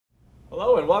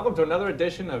Hello and welcome to another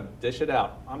edition of Dish It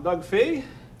Out. I'm Doug Fee.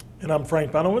 And I'm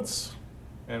Frank Benowitz.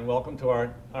 And welcome to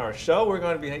our show. We're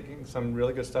going to be making some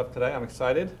really good stuff today. I'm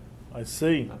excited. I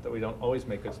see. Not that we don't always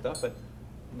make good stuff, but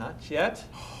not yet.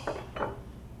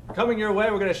 Coming your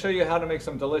way, we're going to show you how to make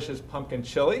some delicious pumpkin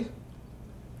chili.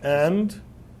 And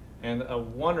a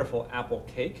wonderful apple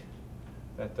cake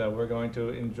that we're going to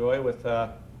enjoy with, and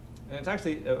it's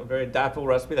actually a very adaptable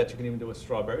recipe that you can even do with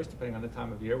strawberries, depending on the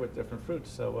time of year with different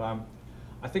fruits. So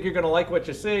I think you're going to like what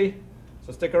you see,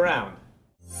 so stick around.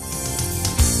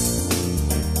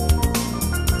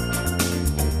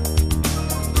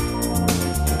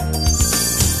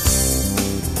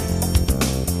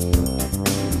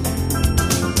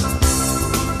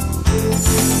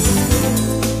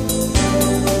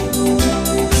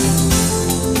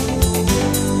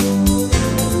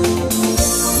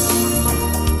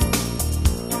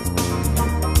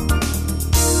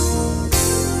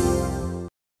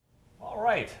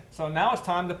 So now it's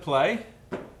time to play,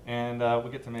 and we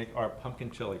get to make our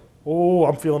pumpkin chili. oh,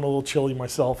 I'm feeling a little chilly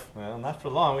myself. Well, not for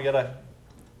long. We gotta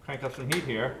crank up some heat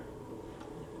here.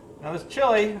 Now this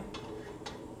chili,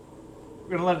 we're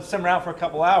gonna let it simmer out for a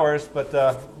couple hours, but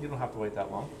you don't have to wait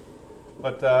that long.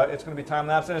 But it's gonna be time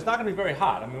lapse, and it's not gonna be very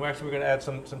hot. I mean, we're gonna add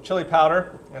some chili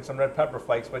powder and some red pepper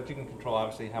flakes, but you can control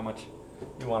obviously how much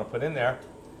you want to put in there.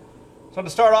 So to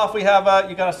start off, we have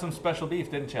you got us some special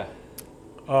beef, didn't you?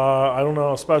 I don't know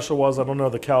how special it was. I don't know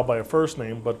the cow by a first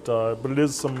name, but it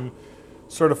is some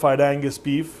certified Angus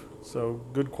beef, so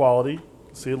good quality.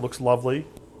 See, it looks lovely.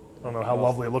 I don't know how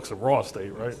lovely it looks at raw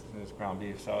state, right? It's ground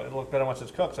beef, so it'll look better once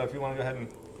it's cooked. So if you want to go ahead and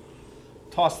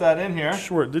toss that in here.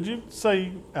 Sure. Did you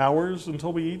say hours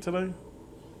until we eat today?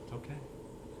 It's okay.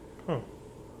 Huh.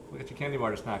 We'll get your candy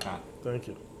bar to snack on. Thank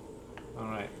you. All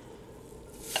right.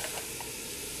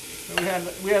 So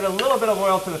we had a little bit of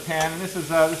oil to the pan, and this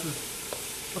is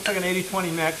looks like an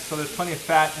 80-20 mix, so there's plenty of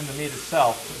fat in the meat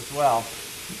itself as well.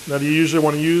 Now, do you usually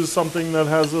want to use something that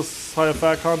has this high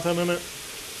fat content in it?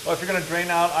 Well, if you're going to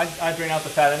drain out, I drain out the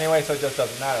fat anyway, so it just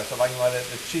doesn't matter. So if I can let it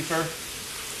cheaper,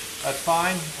 that's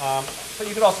fine. But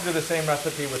you could also do the same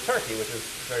recipe with turkey, which is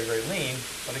very, very lean.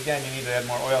 But again, you need to add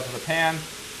more oil to the pan.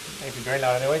 And if you drain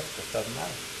out anyway, it just doesn't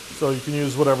matter. So you can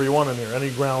use whatever you want in here.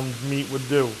 Any ground meat would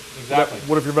do. Exactly.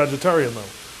 What if you're vegetarian, though?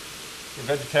 If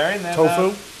you're vegetarian, then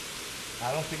tofu?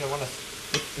 I don't think I want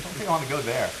to go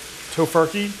there.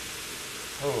 Tofurkey?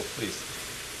 Oh, please.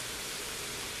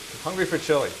 I'm hungry for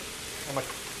chili. I'm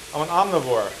an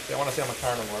omnivore. See, I want to say I'm a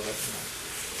carnivore, but you know.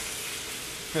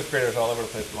 Fifth graders all over the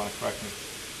place want to correct me.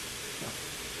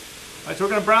 All right, so we're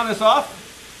going to brown this off,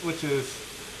 which is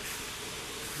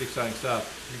pretty exciting stuff.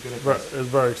 You're good at this. It's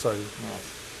very exciting. Yes.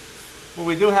 What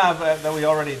we do have that we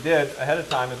already did ahead of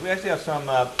time is we actually have some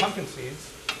pumpkin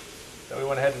seeds that we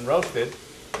went ahead and roasted.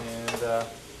 And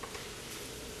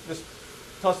just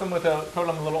toss them with throw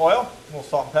them in a little oil, a little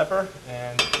salt and pepper,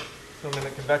 and put them in the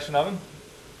convection oven.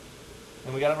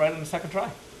 And we got it right in the second try.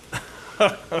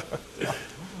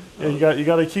 Yeah, you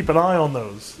got to keep an eye on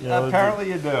those. You know, apparently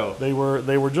you do. They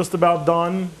were just about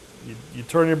done. You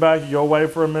turn your back, you go away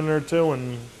for a minute or two,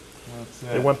 and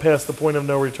they went past the point of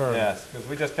no return. Yes, because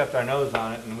we just kept our nose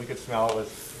on it, and we could smell it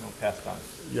was past done.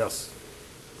 Yes.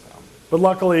 So. But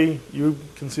luckily, you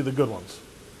can see the good ones.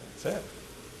 That's it.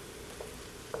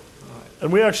 All right.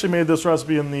 And we actually made this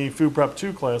recipe in the Food Prep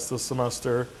 2 class this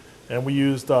semester, and we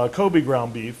used Kobe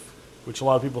ground beef, which a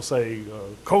lot of people say,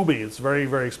 Kobe, it's very,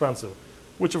 very expensive,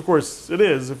 which of course it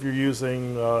is if you're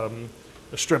using a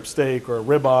strip steak or a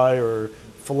ribeye or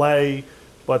filet,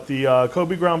 but the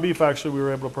Kobe ground beef actually we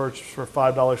were able to purchase for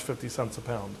 $5.50 a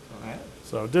pound. All right.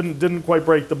 So didn't quite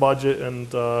break the budget, and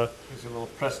gives you a little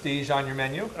prestige on your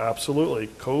menu. Absolutely,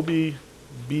 Kobe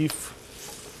beef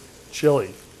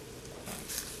chili.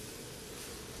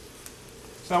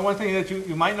 So one thing that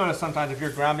you might notice sometimes if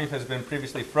your ground beef has been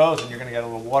previously frozen, you're going to get a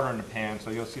little water in the pan,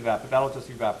 so you'll see that, but that'll just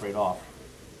evaporate off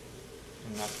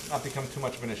and not become too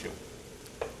much of an issue.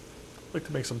 I'd like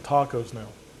to make some tacos now.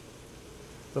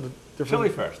 Is that a different... Chili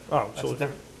first. Oh, that's chili. a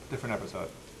different episode.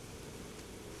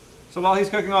 So while he's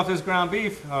cooking off this ground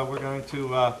beef, we're going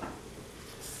to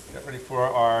get ready for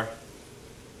our...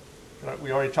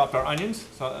 We already chopped our onions,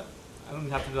 so I don't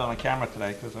have to do it on camera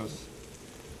today because I was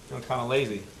feeling kind of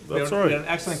lazy. That's we right. have an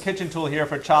excellent kitchen tool here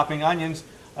for chopping onions.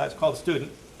 It's called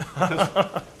Student.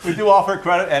 We do offer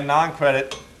credit and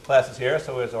non-credit classes here,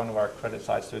 so as one of our credit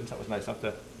side students, that was nice enough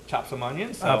to chop some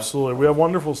onions. So. Absolutely. We have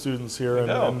wonderful students here,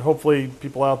 and hopefully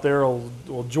people out there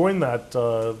will join that,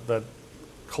 that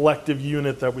collective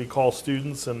unit that we call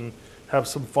students and have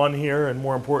some fun here, and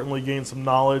more importantly, gain some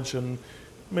knowledge and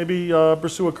maybe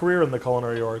pursue a career in the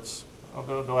culinary arts.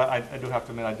 Although I do have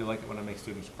to admit, I do like it when I make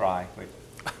students cry. Like,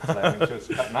 I make sure it's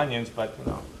cutting onions, but you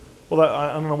know. Well,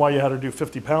 I don't know why you had to do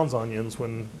 50 pounds onions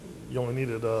when you only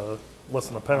needed less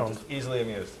than a I'm pound. just easily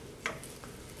amused.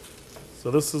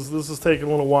 So this is taking a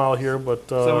little while here, but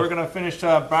So we're going to finish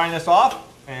brining this off,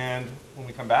 and when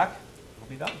we come back, we'll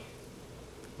be done.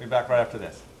 We'll be back right after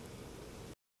this.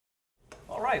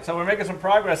 All right, so we're making some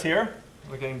progress here.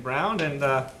 We're getting browned and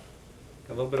got a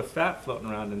little bit of fat floating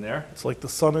around in there. it's like the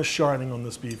sun is shining on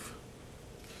this beef.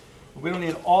 We don't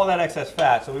need all that excess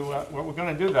fat, so what we're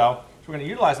going to do though, is we're going to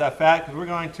utilize that fat because we're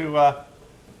going to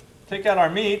take out our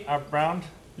meat, our browned.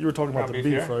 You were talking about the beef,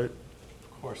 here. right?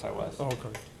 Of course I was. Oh,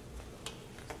 okay.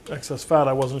 Excess fat,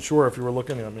 I wasn't sure if you were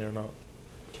looking at me or not.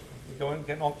 You're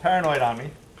getting all paranoid on me.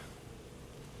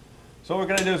 So what we're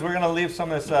going to do is we're going to leave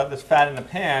some of this fat in the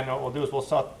pan. What we'll do is we'll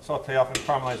saute off and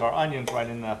caramelize our onions right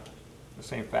in the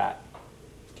same fat.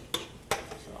 So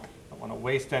don't want to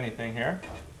waste anything here.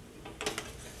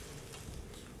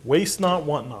 Waste not,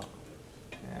 want not.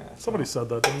 Yeah, Somebody said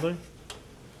that, didn't they?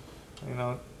 you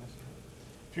know,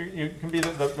 if you can be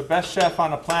the best chef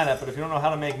on the planet, but if you don't know how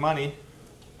to make money,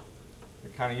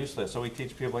 you're kind of useless. So we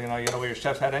teach people, you got to wear your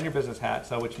chef's hat and your business hat,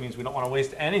 so which means we don't want to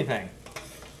waste anything.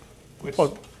 Which,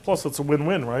 Plus, it's a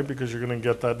win-win, right? Because you're going to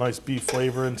get that nice beef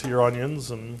flavor into your onions,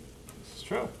 and it's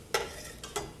true.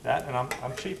 That, and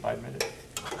I'm cheap, I admit it.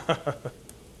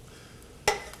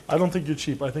 I don't think you're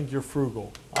cheap. I think you're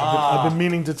frugal. I've been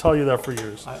meaning to tell you that for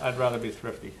years. I'd rather be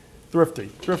thrifty. Thrifty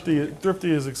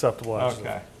is acceptable, actually.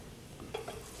 Okay.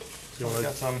 You want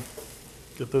Got to some.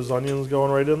 get those onions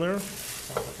going right in there?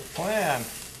 Sounds like a plan.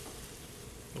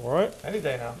 All right. Any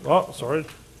day now. Oh, sorry.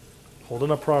 Holding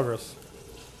up progress.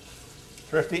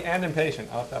 Thrifty and impatient.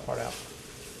 I left that part out.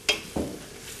 I'm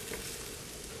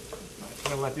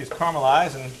going to let these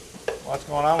caramelize, and what's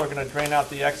going on, we're going to drain out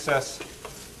the excess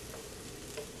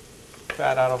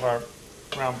fat out of our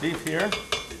ground beef here.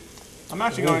 I'm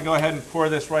actually going to go ahead and pour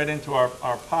this right into our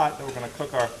pot that we're going to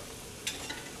cook our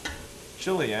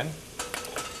chili in.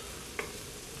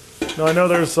 Now, I know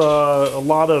there's a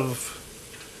lot of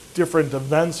different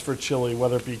events for chili,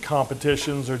 whether it be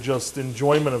competitions or just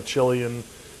enjoyment of chili, and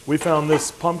we found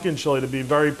this pumpkin chili to be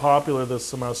very popular this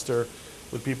semester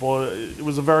with people. It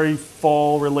was a very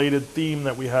fall-related theme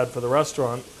that we had for the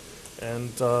restaurant, and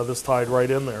this tied right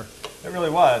in there. It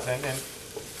really was, and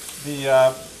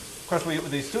of course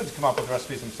the students come up with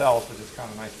recipes themselves, which is kind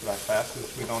of nice for that class,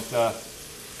 because we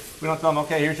don't tell them,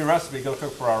 okay, here's your recipe, go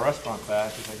cook for our restaurant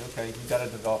class. It's like, okay, you've got to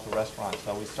develop a restaurant,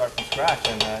 so we start from scratch,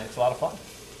 and it's a lot of fun.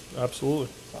 Absolutely.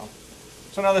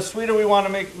 So now the sweeter we want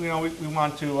to make, we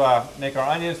want to make our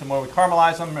onions, the more we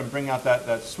caramelize them and bring out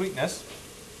that sweetness.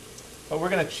 But we're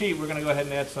going to cheat. We're going to go ahead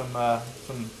and add some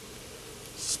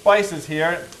spices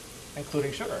here,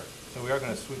 including sugar. So we are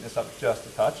going to sweeten this up just a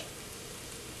touch.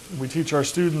 We teach our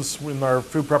students in our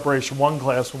Food Preparation 1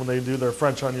 class when they do their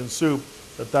French onion soup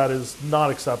that is not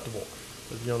acceptable.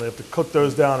 They have to cook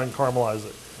those down and caramelize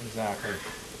it. Exactly.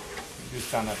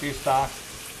 Reduce down that beef stock.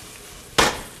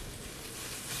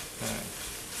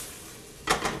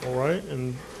 Okay. All right,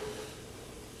 and do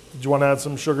you want to add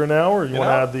some sugar now, or you want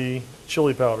to add the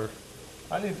chili powder?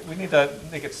 We need to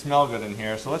make it smell good in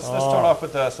here. So let's start off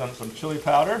with some chili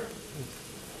powder.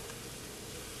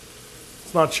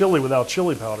 It's not chili without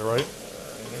chili powder, right?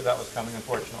 I knew that was coming,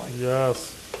 unfortunately.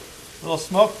 Yes. A little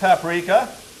smoked paprika.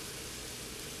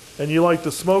 And you like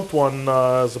the smoked one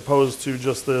as opposed to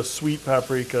just the sweet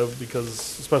paprika, because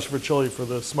especially for chili, for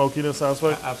the smokiness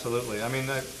aspect? Absolutely. I mean,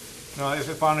 if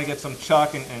I want to get some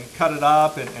chuck and cut it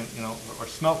up and or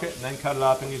smoke it and then cut it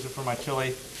up and use it for my chili,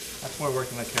 that's more work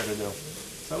than I care to do.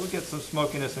 So we get some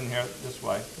smokiness in here this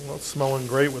way. Well, it's smelling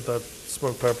great with that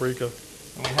smoked paprika.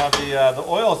 And we have the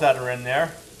oils that are in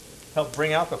there help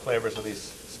bring out the flavors of these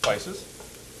spices.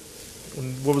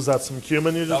 And what was that, some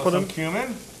cumin you just put in? Some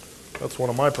cumin. That's one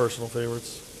of my personal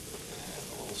favorites.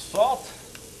 And a little salt.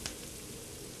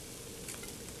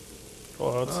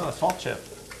 Oh, that's A salt chip.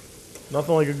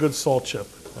 nothing like a good salt chip,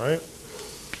 right?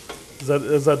 Is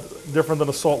that different than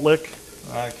a salt lick?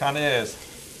 It kind of is.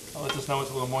 I'll let us know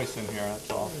it's a little moist in here, that's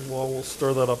all. Well, we'll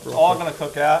stir that up real It's all quick. going to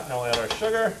cook out, and then we'll add our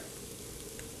sugar.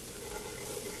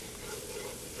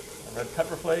 Our red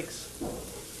pepper flakes.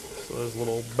 So there's a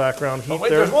little background heat Oh, wait,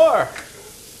 there. there's more!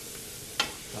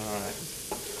 Alright.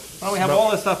 Well, we have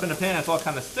all this stuff in the pan, it's all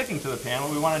kind of sticking to the pan.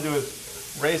 What we want to do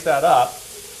is raise that up.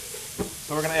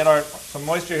 So we're going to add some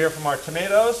moisture here from our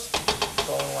tomatoes. It's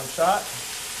all in one shot.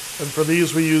 And for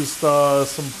these, we used some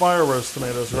fire roast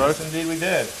tomatoes, right? Yes, indeed we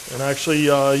did. And actually,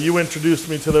 you introduced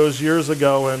me to those years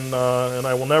ago, and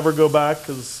I will never go back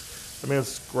because, I mean,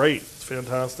 it's great. It's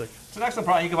fantastic. It's an excellent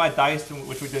product. You can buy diced,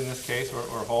 which we did in this case, or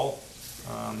whole.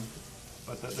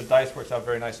 But the dice works out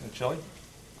very nice in the chili.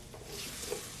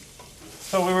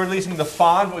 So we were releasing the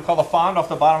fond, what we call the fond, off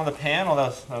the bottom of the pan. All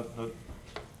those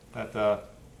that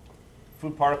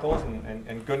food particles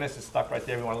and goodness is stuck right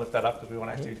there. We want to lift that up because we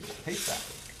want to actually taste that.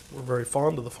 We're very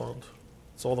fond of the fond.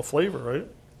 It's all the flavor, right?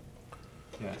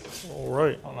 Yes. All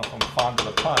right. I don't know if I'm fond of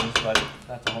the puns, but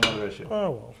that's a whole other issue.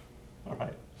 Oh, well. All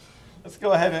right. Let's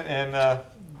go ahead and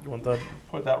You want that?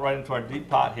 put that right into our deep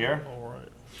pot here. All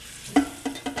right.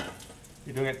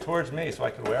 You're doing it towards me so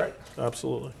I can wear it.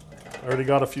 Absolutely. I already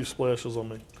got a few splashes on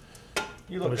me.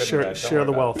 You look I'm good gonna in that. Don't share worry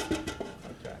the about it.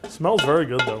 wealth. Okay. Smells very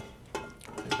good though.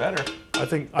 You better. I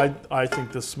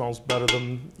think this smells better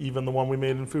than even the one we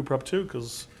made in Food Prep 2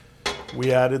 because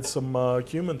we added some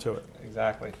cumin to it.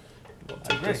 Exactly.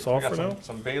 Take this off for now.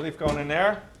 Some bay leaf going in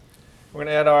there. We're going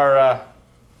to add our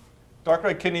dark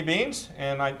red kidney beans,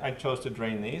 and I chose to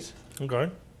drain these. Okay.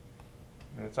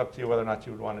 And it's up to you whether or not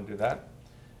you would want to do that.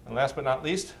 And last but not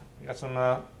least, we got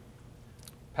some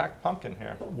packed pumpkin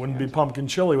here. Wouldn't be pumpkin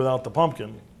chili without the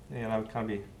pumpkin. You know, that would kind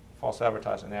of be false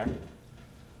advertising there.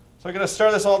 So we're going to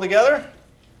stir this all together,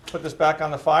 put this back on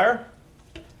the fire,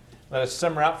 let it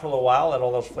simmer out for a little while, let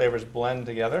all those flavors blend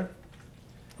together.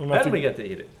 Then we get to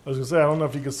eat it. I was going to say, I don't know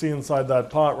if you can see inside that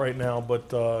pot right now,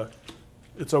 but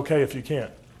it's okay if you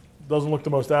can't. Doesn't look the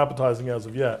most appetizing as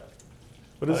of yet.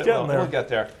 But it's getting there. We'll get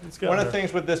there. One of the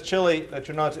things with this chili that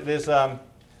you notice, it is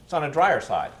it's on a drier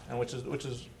side, and which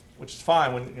is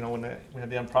fine when we had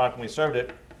the end product and we served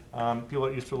it. People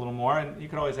are used to a little more, and you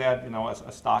can always add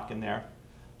a stock in there,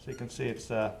 so you can see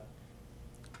it's a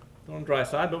little dry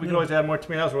side. But we can always add more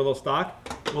tomatoes or a little stock.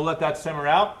 We'll let that simmer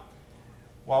out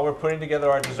while we're putting together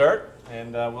our dessert,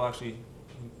 and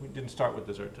we didn't start with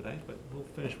dessert today, but we'll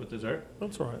finish with dessert.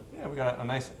 That's all right. Yeah, we got a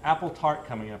nice apple tart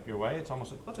coming up your way. It's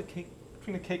almost like a cake,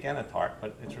 between a cake and a tart,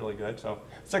 but it's really good. So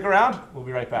stick around. We'll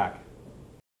be right back.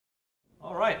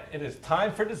 All right, it is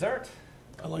time for dessert.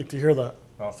 I like to hear that.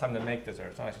 Well, it's time to make dessert.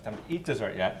 It's not actually time to eat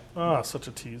dessert yet. Ah, such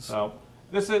a tease. So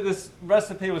this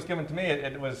recipe was given to me.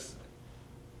 It was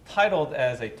titled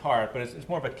as a tart, but it's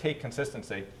more of a cake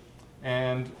consistency,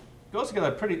 and it goes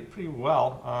together pretty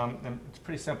well. And it's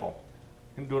pretty simple.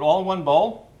 You can do it all in one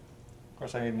bowl. Of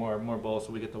course, I need more bowls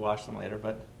so we get to wash them later,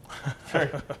 but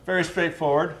very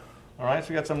straightforward. All right, so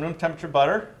we got some room temperature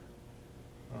butter.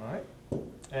 All right,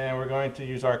 and we're going to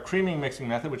use our creaming mixing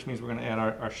method, which means we're going to add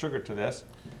our sugar to this.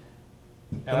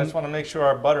 And I just want to make sure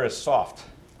our butter is soft,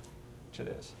 which it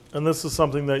is. And this is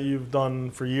something that you've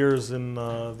done for years in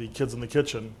the Kids in the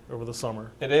Kitchen over the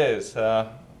summer. It is.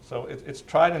 So it's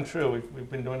tried and true. We've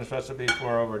been doing this recipe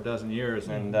for over a dozen years,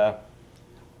 and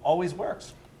always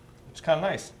works. It's kind of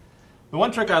nice. The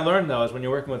one trick I learned, though, is when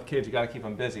you're working with kids, you got to keep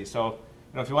them busy. So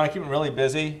if you want to keep them really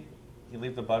busy, you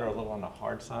leave the butter a little on the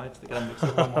hard side, so they got to mix it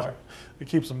a little more. It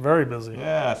keeps them very busy.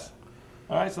 Yes.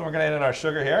 All right, so we're going to add in our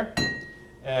sugar here,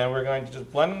 and we're going to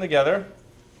just blend them together.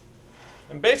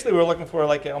 And basically, we're looking for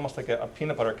almost like a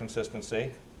peanut butter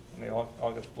consistency. And it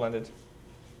all gets blended.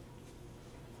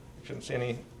 You shouldn't see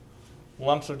any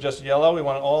lumps of just yellow. We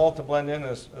want it all to blend in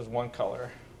as one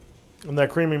color. And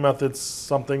that creaming method's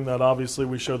something that obviously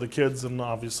we show the kids, and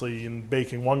obviously in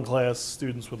Baking 1 class,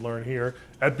 students would learn here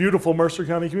at beautiful Mercer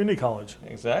County Community College.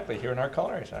 Exactly, here in our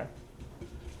culinary center.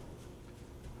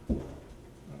 All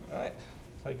right,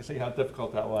 so you can see how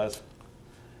difficult that was.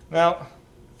 Now,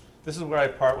 this is where I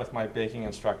part with my baking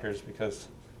instructors, because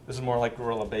this is more like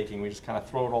guerrilla baking. We just kind of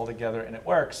throw it all together and it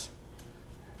works.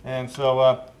 And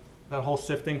so that whole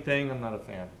sifting thing, I'm not a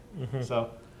fan. So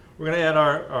we're going to add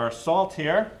our salt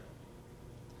here.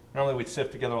 Normally we'd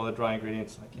sift together all the dry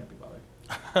ingredients. I can't be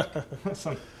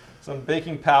bothered. some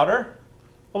baking powder.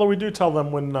 Although we do tell them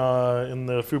when in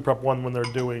the Food Prep 1 when they're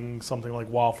doing something like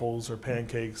waffles or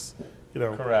pancakes,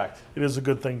 Correct. It is a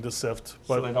good thing to sift.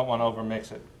 But, So they don't want to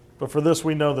overmix it. But for this,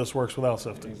 we know this works without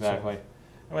sifting. Exactly.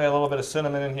 I'm going to add a little bit of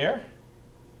cinnamon in here.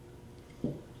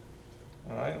 All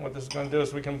right, and what this is going to do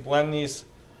is we can blend these.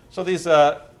 So these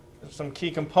some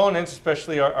key components,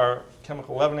 especially our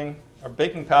chemical leavening, our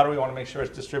baking powder, we want to make sure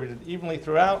it's distributed evenly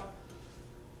throughout.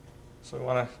 So we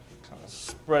want to kind of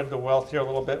spread the wealth here a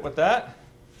little bit with that.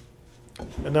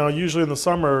 And now usually in the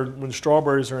summer when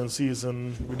strawberries are in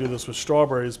season, we do this with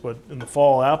strawberries, but in the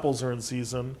fall apples are in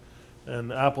season,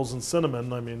 and apples and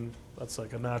cinnamon, I mean, that's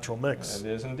like a natural mix. It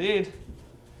is indeed.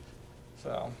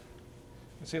 So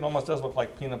you see it almost does look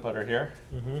like peanut butter here.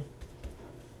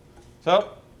 So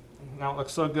now it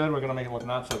looks so good, we're going to make it look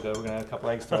not so good. We're going to add a couple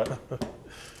eggs to it.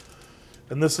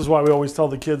 And this is why we always tell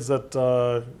the kids that,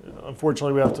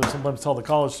 unfortunately, we have to sometimes tell the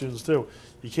college students too,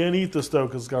 you can't eat this dough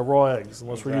because it's got raw eggs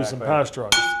unless we're using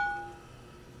pasteurized.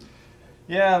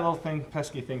 Yeah, a little thing,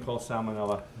 pesky thing called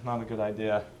salmonella. Not a good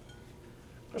idea.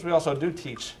 Of course, we also do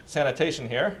teach sanitation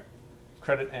here,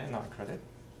 credit and non-credit.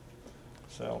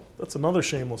 So That's another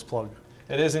shameless plug.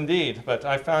 it is indeed, but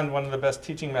I found one of the best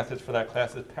teaching methods for that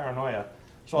class is paranoia.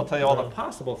 So I'll tell you all the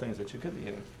possible things that you could be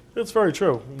eating. It's very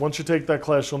true. Once you take that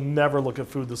class, you'll never look at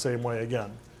food the same way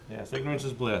again. Yes, ignorance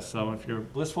is bliss. So if you're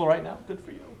blissful right now, good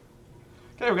for you.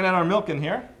 Okay, we're gonna add our milk in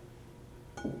here.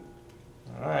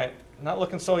 All right, not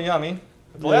looking so yummy.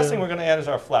 But the last thing we're gonna add is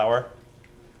our flour.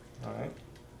 All right,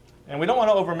 and we don't want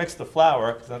to overmix the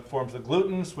flour because that forms the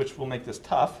glutens, which will make this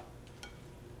tough.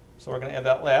 So we're gonna add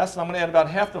that last. And I'm gonna add about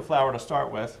half the flour to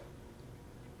start with.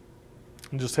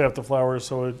 And just half the flour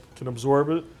so it can absorb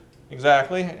it.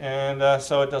 Exactly, and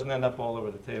so it doesn't end up all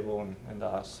over the table and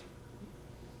us.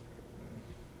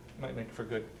 Might make for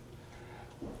good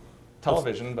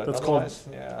television, but that's otherwise,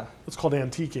 yeah. It's called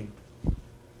antiquing.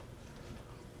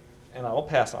 And I will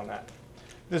pass on that.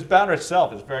 This batter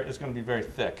itself is going to be very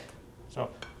thick, so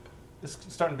it's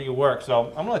starting to be work. So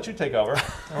I'm going to let you take over. And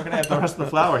we're going to add the rest of the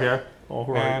flour here, All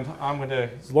right. and I'm going to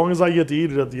As long as I get to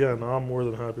eat it at the end, I'm more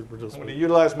than happy to participate.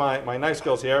 utilize my knife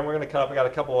skills here, and we're going to cut up. I got a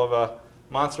couple of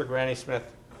Monster Granny Smith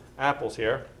apples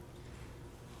here,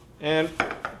 and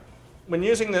when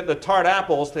using the tart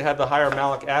apples, they have the higher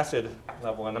malic acid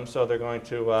level in them, so they're going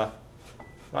to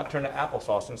not turn to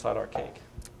applesauce inside our cake.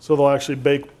 So they'll actually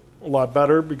bake a lot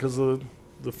better because of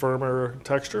the firmer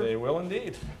texture. They will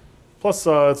indeed. Plus,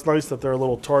 it's nice that they're a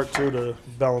little tart too to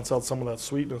balance out some of that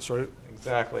sweetness, right?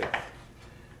 Exactly.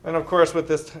 And of course, with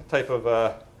this type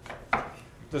of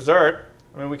dessert,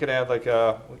 I mean, we could add like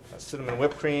a cinnamon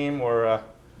whipped cream, or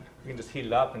we can just heat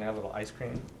it up and add a little ice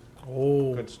cream.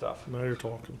 Oh, Good stuff. now you're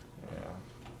talking. Yeah.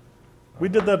 We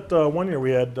did that one year.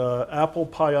 We had apple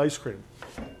pie ice cream.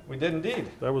 We did indeed.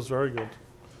 That was very good.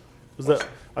 Was that?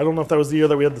 I don't know if that was the year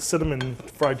that we had the cinnamon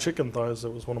fried chicken thighs. That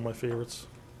was one of my favorites.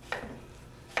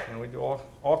 And we do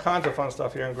all kinds of fun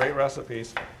stuff here and great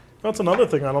recipes. That's another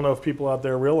thing. I don't know if people out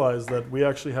there realize that we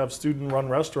actually have student-run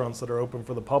restaurants that are open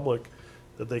for the public,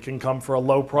 that they can come for a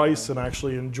low price and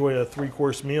actually enjoy a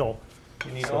 3-course meal.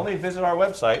 You need only visit our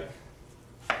website.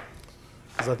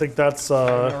 Because I think that's,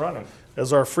 We're running.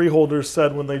 as our freeholders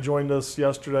said when they joined us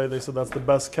yesterday, they said that's the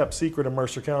best kept secret in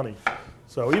Mercer County.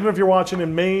 So even if you're watching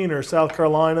in Maine or South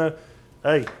Carolina,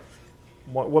 hey,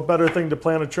 what better thing to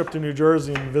plan a trip to New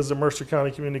Jersey and visit Mercer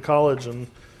County Community College, and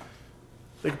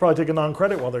they could probably take a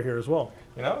non-credit while they're here as well.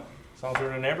 You know, as long as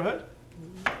we're in the neighborhood.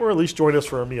 Or at least join us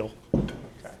for a meal. Okay.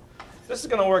 This is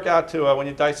going to work out to, when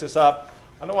you dice this up,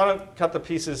 I don't want to cut the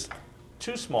pieces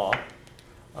too small,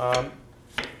 but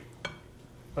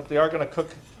they are going to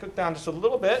cook down just a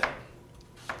little bit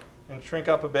and shrink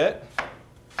up a bit.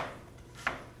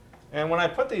 And when I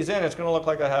put these in, it's going to look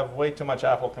like I have way too much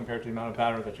apple compared to the amount of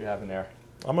batter that you have in there.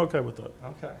 I'm okay with that.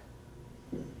 Okay.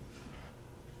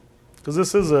 Because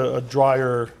this is a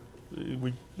drier,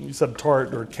 you said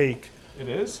tart or cake. It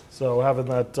is? So having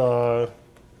that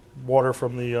water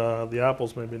from the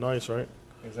apples may be nice, right?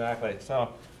 Exactly.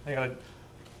 So I got to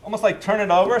almost like turn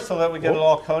it over so that we get it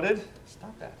all coated.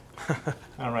 Stop that.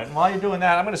 All right. And while you're doing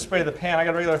that, I'm going to spray the pan. I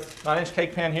got a regular 9-inch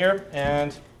cake pan here,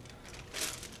 and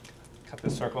cut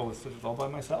this circle with scissors all by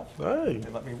myself. Hey, They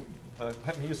let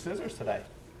me use scissors today.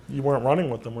 you weren't running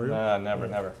with them, were you? Never,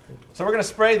 never. So we're going to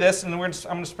spray this, and I'm going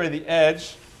to spray the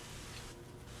edge.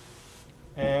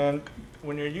 And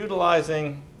when you're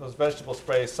utilizing those vegetable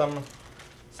sprays, some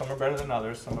are better than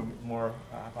others. Some are more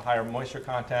have a higher moisture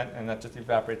content, and that just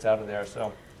evaporates out of there.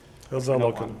 So How's that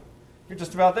looking? you're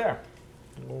just about there.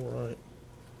 All right.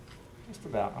 Just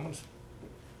about.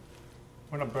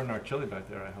 We're not burning our chili back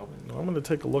there, I hope. I'm going to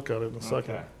take a look at it in a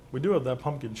second. Okay. We do have that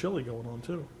pumpkin chili going on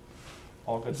too.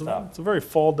 All good It's stuff. a very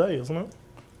fall day, isn't it?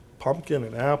 Pumpkin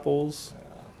and apples.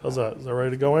 How's that? Is that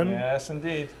ready to go in? Yes,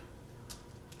 indeed.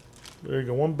 There you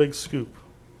go. One big scoop.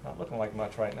 Not looking like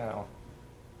much right now.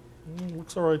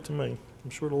 Looks all right to me. I'm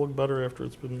sure it'll look better after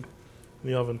it's been in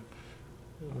the oven.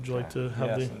 Would you like to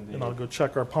have Yes, the? indeed. And I'll go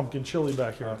check our pumpkin chili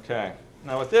back here. Okay.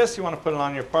 Now with this, you want to put it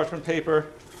on your parchment paper,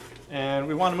 and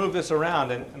we want to move this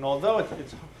around. And although it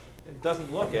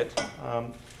doesn't look it,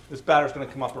 this batter is going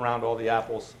to come up around all the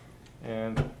apples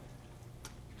and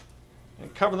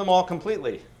cover them all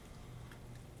completely.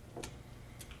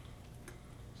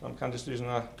 So I'm kind of just using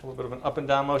a little bit of an up and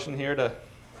down motion here to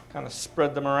kind of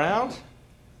spread them around.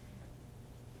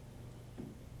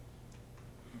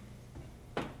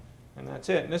 And that's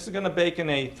it. And this is going to bake in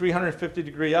a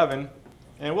 350-degree oven,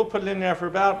 and we'll put it in there for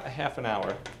about a half an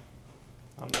hour.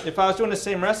 If I was doing the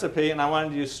same recipe and I wanted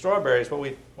to use strawberries, what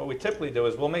we typically do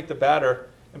is we'll make the batter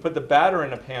and put the batter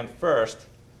in the pan first,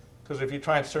 because if you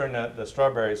try and stir in the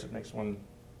strawberries, it makes one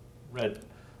red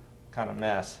kind of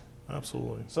mess.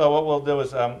 Absolutely. So what we'll do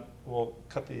is we'll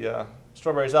cut the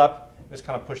strawberries up, just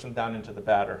kind of push them down into the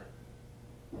batter.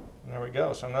 And there we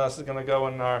go. So now this is going to go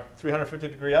in our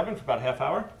 350-degree oven for about a half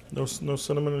hour. No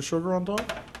cinnamon and sugar on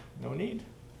top? No need.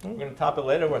 Oh. We're going to top it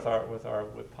later with our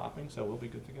whipped topping, so we'll be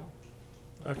good to go.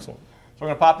 Excellent. So we're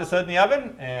going to pop this in the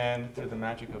oven, and through the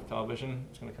magic of television,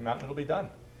 it's going to come out and it'll be done.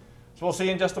 So we'll see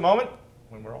you in just a moment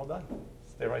when we're all done.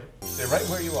 Stay right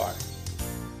where you are.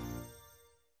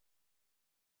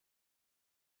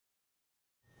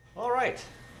 All right,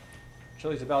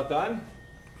 chili's about done.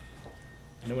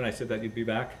 I knew when I said that you'd be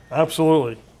back.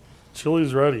 Absolutely.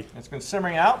 Chili's ready. It's been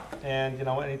simmering out, and you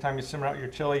know, anytime you simmer out your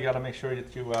chili, you got to make sure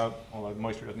that you, all the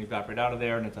moisture doesn't evaporate out of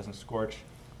there and it doesn't scorch.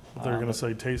 They're going to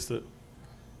say taste it.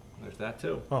 There's that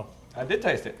too. Oh. I did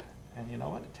taste it, and you know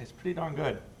what? It tastes pretty darn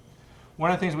good. One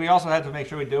of the things we also had to make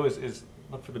sure we do is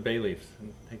look for the bay leaves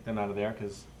and take them out of there,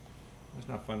 because it's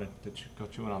not fun to go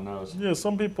chewing on those. Yeah,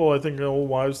 some people, I think old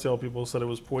wives' tale people said it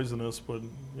was poisonous, but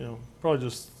you know, probably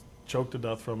just choked to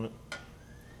death from it.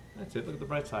 That's it. Look at the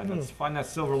bright side. Let's find that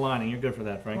silver lining. You're good for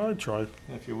that, Frank. I'd try.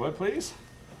 If you would, please.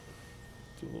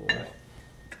 Do a little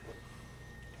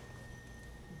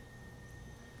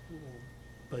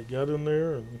baguette in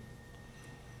there and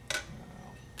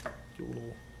do a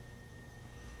little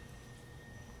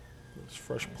nice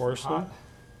fresh parsley. Hot.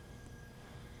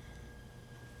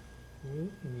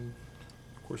 And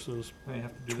of course, there's Now you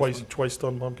have to do this one. twice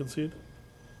done pumpkin seed.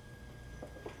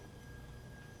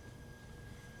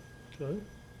 Okay.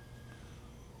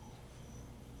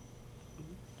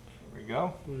 There we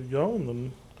go. There you go, and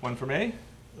then One for me.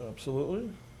 absolutely.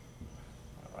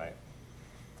 All right.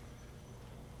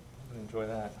 I'm gonna enjoy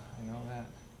that. I know that.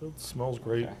 It smells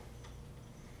great. Okay.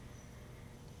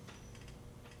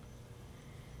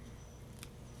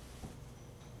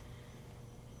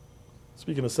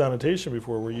 Speaking of sanitation,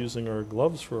 before we're using our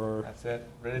gloves for our That's it.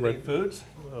 Ready to eat foods?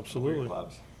 absolutely,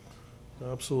 Gloves.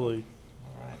 absolutely.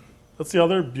 All right. That's the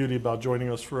other beauty about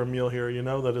joining us for a meal here. You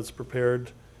know that it's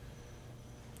prepared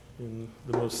in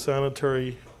the most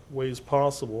sanitary ways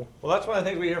possible. Well, that's one of the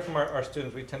things we hear from our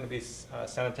students. We tend to be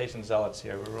sanitation zealots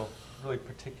here. We're really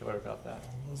particular about that.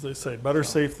 As they say, better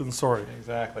safe than sorry.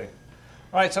 Exactly.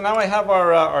 All right, so now I have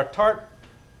our tart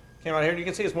came out here, and you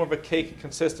can see it's more of a cake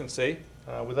consistency.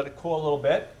 We let it cool a little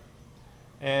bit.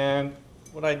 And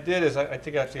what I did is I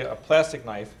take actually a plastic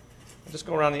knife and just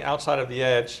go around the outside of the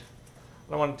edge.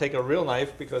 I don't want to take a real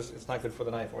knife because it's not good for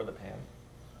the knife or the pan.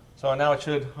 So now it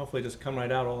should hopefully just come right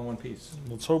out all in one piece.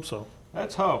 Let's hope so.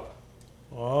 Let's hope.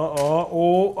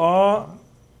 Oh.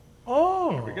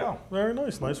 There we go. Very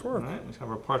nice. Nice All work. right, we have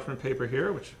our parchment paper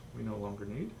here, which we no longer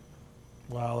need.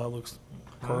 Wow, that looks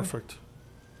perfect.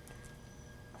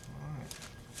 All right.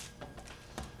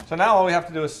 So now all we have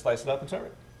to do is slice it up and serve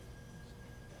it.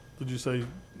 Did you say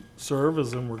serve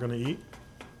as in we're going to eat?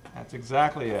 That's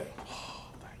exactly it. Oh,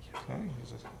 thank you. Okay,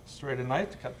 use a serrated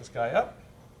knife to cut this guy up.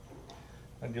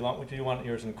 And do you want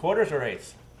yours in quarters or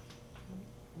eighths?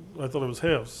 I thought it was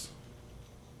halves.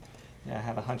 Yeah, I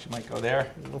had a hunch you might go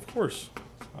there. Of course.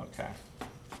 Okay.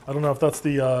 I don't know if that's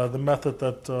the method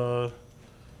that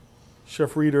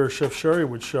Chef Reader or Chef Sherry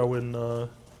would show in the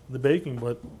baking,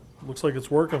 but looks like it's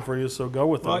working for you, so go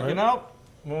with it, Well, right? you know,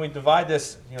 when we divide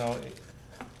this, you know,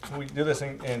 we do this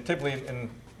typically in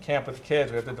camp with the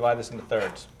kids, we have to divide this into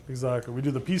thirds. Exactly. We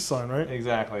do the peace sign, right?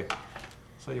 Exactly.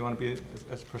 So you want to be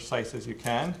as precise as you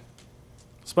can.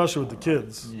 Especially with the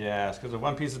kids. Yes, because if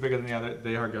one piece is bigger than the other,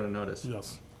 they are going to notice.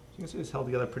 Yes. You can see it's held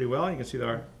together pretty well. You can see that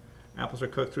our apples are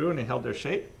cooked through and they held their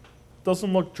shape.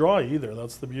 Doesn't look dry either.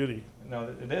 That's the beauty. No,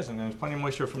 it isn't. There's plenty of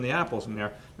moisture from the apples in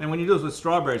there. And when you do this with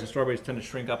strawberries, the strawberries tend to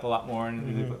shrink up a lot more and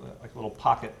you leave like a little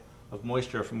pocket of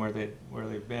moisture from where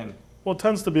they've been. Well, it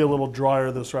tends to be a little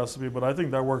drier, this recipe, but I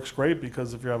think that works great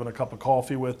because if you're having a cup of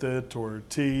coffee with it or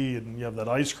tea and you have that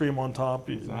ice cream on top,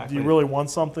 Exactly. do you really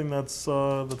want something that's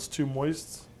too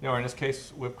moist? You know, or in this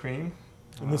case, whipped cream.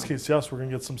 In this case, yes, we're going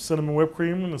to get some cinnamon whipped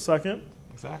cream in a second.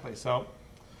 Exactly. So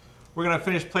we're going to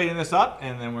finish plating this up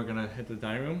and then we're going to head to the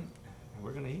dining room and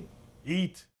we're going to eat.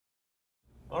 Eat.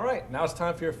 All right, now it's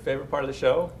time for your favorite part of the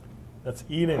show. That's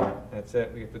eating. That's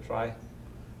it. We get to try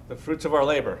the fruits of our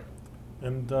labor.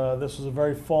 And this was a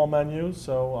very fall menu,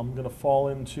 so I'm going to fall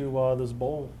into this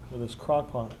bowl with this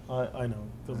crock pot. I know,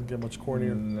 it doesn't get much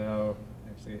cornier. No,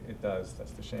 actually it does.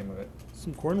 That's the shame of it.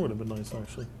 Some corn would have been nice,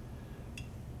 actually.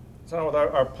 So with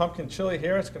our pumpkin chili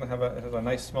here, it's going to have it has a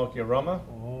nice smoky aroma.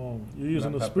 Oh, you're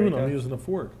using a Not spoon, paprika. I'm using a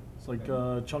fork. It's like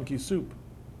chunky soup.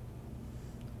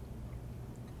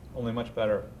 Only much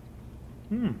better.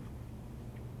 Hmm.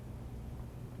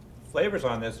 Flavors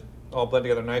on this all blend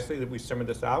together nicely. We simmered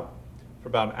this out for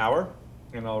about an hour.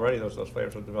 and already those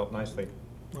flavors will develop nicely.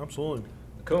 Absolutely.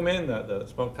 The cumin, the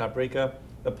smoked paprika,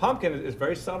 the pumpkin is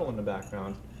very subtle in the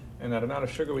background, and that amount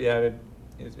of sugar we added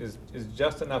is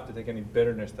just enough to take any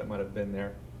bitterness that might have been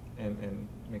there and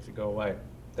makes it go away.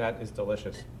 That is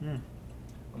delicious.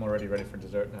 I'm already ready for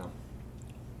dessert now.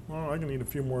 Well, I can eat a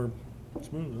few more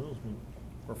spoons,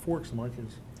 or forks in my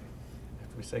case.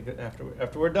 After we say good,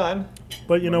 after we're done.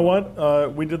 But you know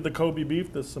what? We did the Kobe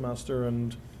beef this semester,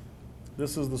 and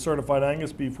this is the certified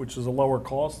Angus beef, which is a lower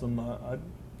cost. And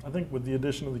I think with the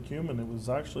addition of the cumin, it was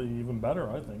actually even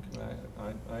better. I think.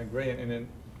 I agree,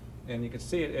 and you can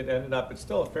see it ended up. It's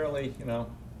still a fairly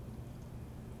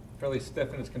fairly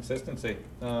stiff in its consistency,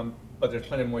 but there's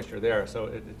plenty of moisture there, so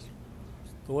it's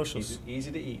Delicious.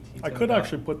 easy to eat. I could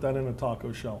actually put that in a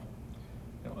taco shell.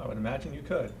 You know, I would imagine you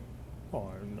could. Oh,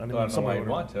 I I don't know why you'd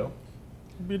want to.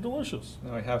 It'd be delicious.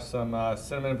 Now we have some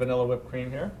cinnamon and vanilla whipped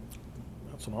cream here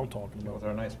That's what I'm talking with about.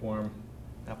 our nice warm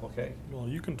apple cake. Well,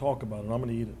 you can talk about it. I'm going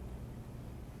to eat it.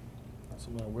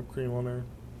 Some of that whipped cream on there.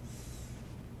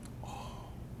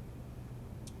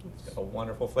 It's got a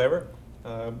wonderful flavor.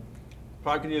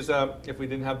 Probably could use, if we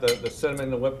didn't have the cinnamon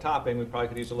and the whipped topping, we probably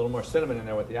could use a little more cinnamon in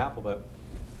there with the apple, but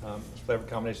these flavor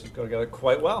combinations go together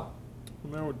quite well.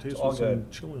 And now it tastes all with some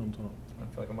good. chili on top. I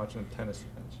feel like I'm watching a tennis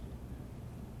match.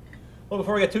 Well,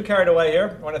 before we get too carried away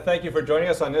here, I want to thank you for joining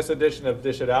us on this edition of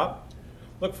Dish It Out.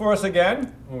 Look for us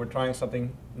again when we're trying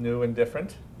something new and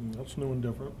different. That's new and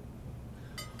different.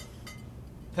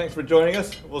 Thanks for joining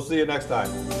us. We'll see you next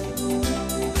time.